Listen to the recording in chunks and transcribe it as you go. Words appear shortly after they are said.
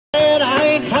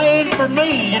for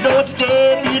me, you know it's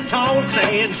debutante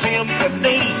saying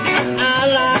symphony. I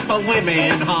like my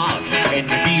women hot and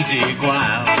the music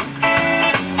wild.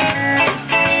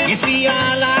 You see,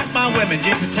 I like my women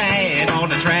just a tad on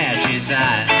the trashy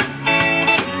side.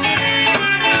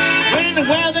 When they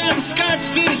wear them skirts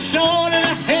too short and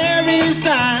her hair is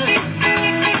dyed.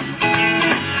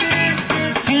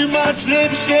 Too much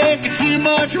lipstick and too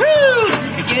much rouge.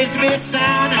 It gets me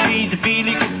excited, leaves me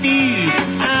feeling confused.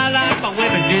 I like my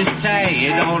women just a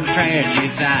tad on the trashy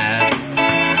side.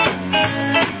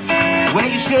 Well,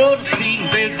 you should have seen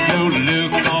big blue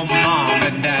look on mom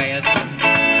and dad.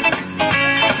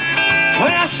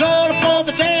 When I showed up on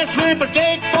the dance with my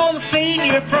date for the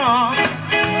senior prom.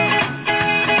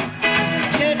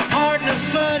 Kid partner,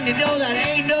 son, you know that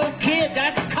ain't no kid.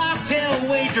 That's a cocktail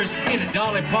waitress in a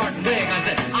Dolly Parton wig. I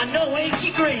said, I know, ain't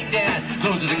she great, Dad?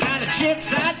 Those are the kind of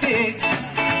chicks I dig.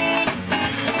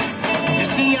 You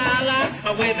see, I like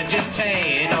my women just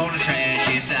tan on the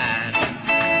trashy side.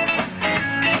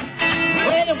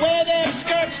 Where they wear their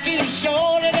skirts too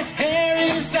short and their hair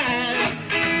is dyed.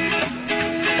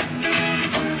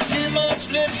 Too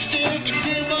much lipstick and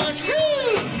too much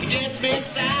rouge. It gets me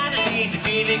excited, leaves me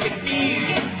feeling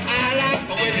confused. I like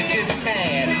my women just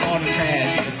tan on the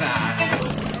trashy side.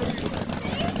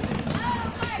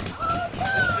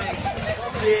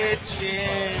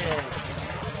 Kitchen.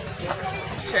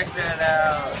 Check that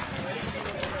out.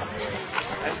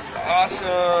 That's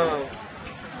awesome.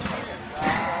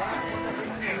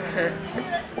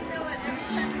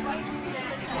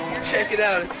 Check it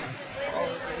out. It's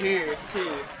over here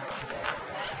too.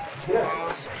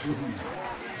 Awesome.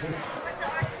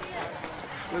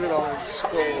 Look at all those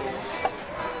skulls.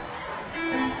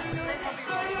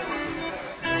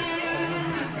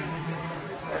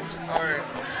 That's art.